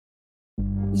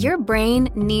Your brain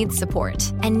needs support,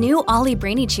 and new Ollie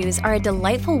Brainy Chews are a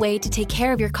delightful way to take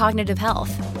care of your cognitive health.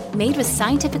 Made with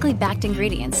scientifically backed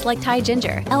ingredients like Thai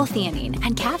ginger, L-theanine,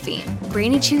 and caffeine,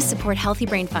 Brainy Chews support healthy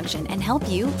brain function and help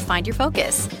you find your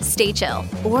focus, stay chill,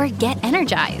 or get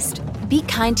energized. Be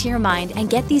kind to your mind and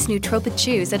get these nootropic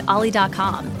chews at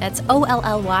ollie.com. That's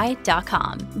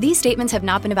OLLY.com. These statements have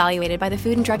not been evaluated by the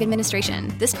Food and Drug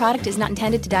Administration. This product is not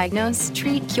intended to diagnose,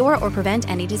 treat, cure, or prevent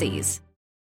any disease.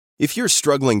 If you're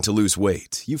struggling to lose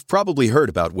weight, you've probably heard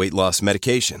about weight loss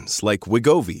medications like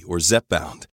Wegovy or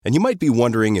Zepbound, and you might be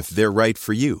wondering if they're right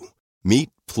for you. Meet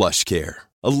PlushCare,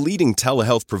 a leading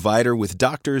telehealth provider with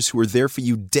doctors who are there for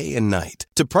you day and night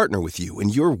to partner with you in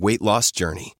your weight loss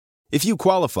journey. If you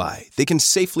qualify, they can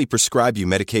safely prescribe you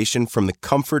medication from the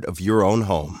comfort of your own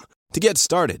home. To get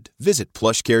started, visit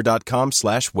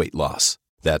plushcare.com/weightloss.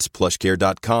 That's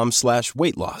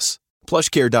plushcare.com/weightloss.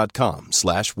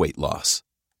 plushcare.com/weightloss.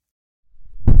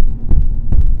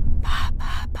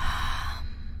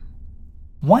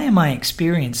 Why am I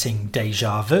experiencing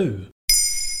déjà vu?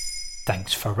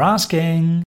 Thanks for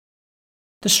asking.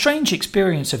 The strange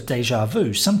experience of déjà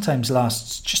vu sometimes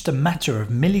lasts just a matter of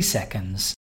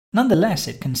milliseconds. Nonetheless,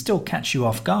 it can still catch you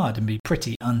off guard and be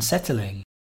pretty unsettling.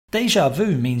 Déjà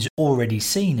vu means already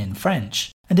seen in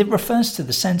French, and it refers to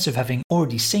the sense of having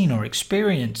already seen or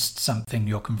experienced something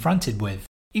you're confronted with,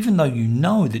 even though you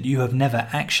know that you have never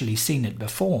actually seen it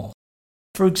before.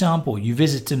 For example, you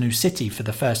visit a new city for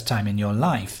the first time in your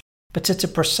life, but at a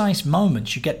precise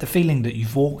moment you get the feeling that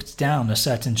you've walked down a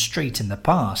certain street in the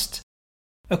past.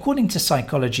 According to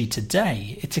Psychology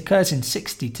Today, it occurs in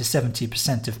 60 to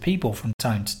 70% of people from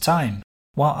time to time,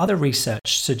 while other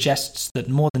research suggests that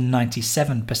more than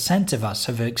 97% of us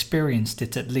have experienced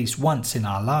it at least once in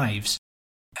our lives.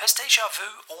 Has déjà vu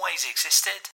always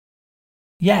existed?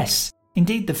 Yes.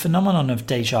 Indeed, the phenomenon of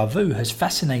déjà vu has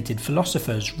fascinated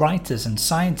philosophers, writers and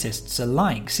scientists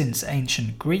alike since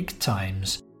ancient Greek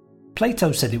times.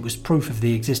 Plato said it was proof of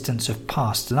the existence of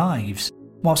past lives,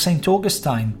 while St.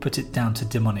 Augustine put it down to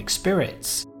demonic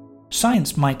spirits.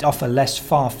 Science might offer less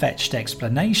far-fetched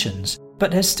explanations,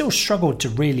 but has still struggled to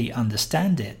really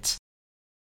understand it.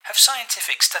 Have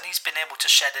scientific studies been able to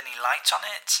shed any light on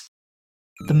it?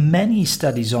 The many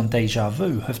studies on déjà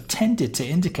vu have tended to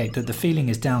indicate that the feeling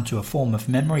is down to a form of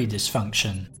memory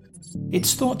dysfunction.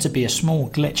 It's thought to be a small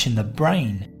glitch in the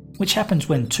brain, which happens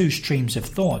when two streams of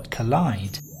thought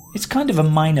collide. It's kind of a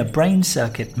minor brain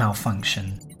circuit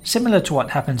malfunction, similar to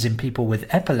what happens in people with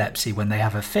epilepsy when they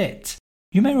have a fit.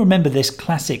 You may remember this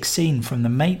classic scene from The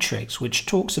Matrix which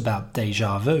talks about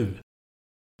déjà vu.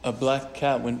 A black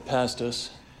cat went past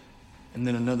us, and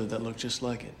then another that looked just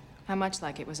like it. How much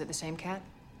like it? Was it the same cat?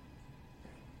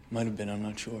 Might have been, I'm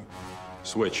not sure.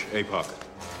 Switch, APOC.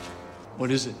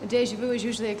 What is it? A déjà vu is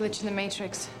usually a glitch in the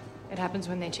Matrix. It happens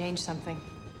when they change something.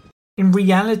 In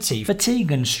reality,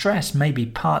 fatigue and stress may be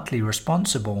partly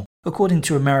responsible, according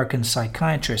to American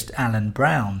psychiatrist Alan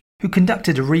Brown, who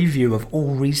conducted a review of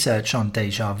all research on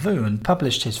déjà vu and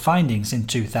published his findings in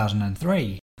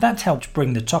 2003. That helped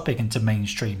bring the topic into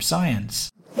mainstream science.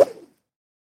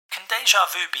 Can déjà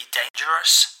vu be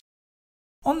dangerous?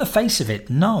 On the face of it,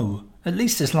 no, at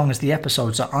least as long as the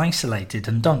episodes are isolated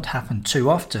and don't happen too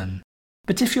often.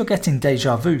 But if you're getting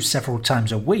déjà vu several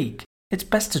times a week, it's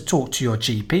best to talk to your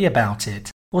GP about it,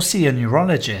 or see a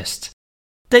neurologist.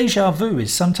 Déjà vu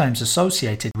is sometimes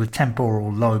associated with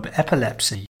temporal lobe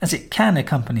epilepsy, as it can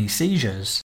accompany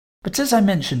seizures. But as I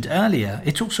mentioned earlier,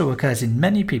 it also occurs in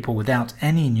many people without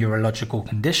any neurological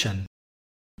condition.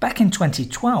 Back in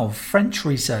 2012, French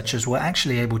researchers were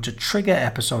actually able to trigger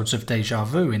episodes of déjà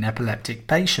vu in epileptic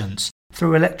patients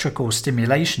through electrical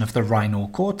stimulation of the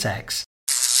rhinal cortex.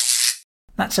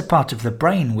 That's a part of the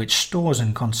brain which stores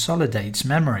and consolidates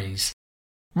memories.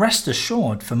 Rest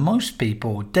assured, for most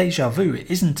people, déjà vu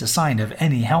isn't a sign of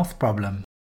any health problem.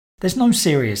 There's no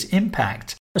serious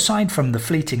impact, aside from the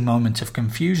fleeting moment of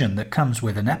confusion that comes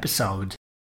with an episode.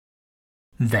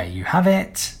 There you have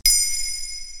it.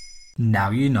 Now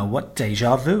you know what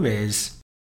déjà vu is.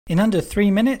 In under 3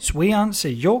 minutes, we answer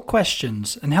your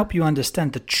questions and help you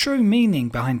understand the true meaning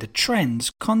behind the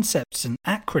trends, concepts and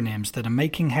acronyms that are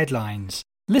making headlines.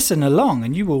 Listen along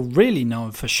and you will really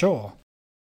know for sure.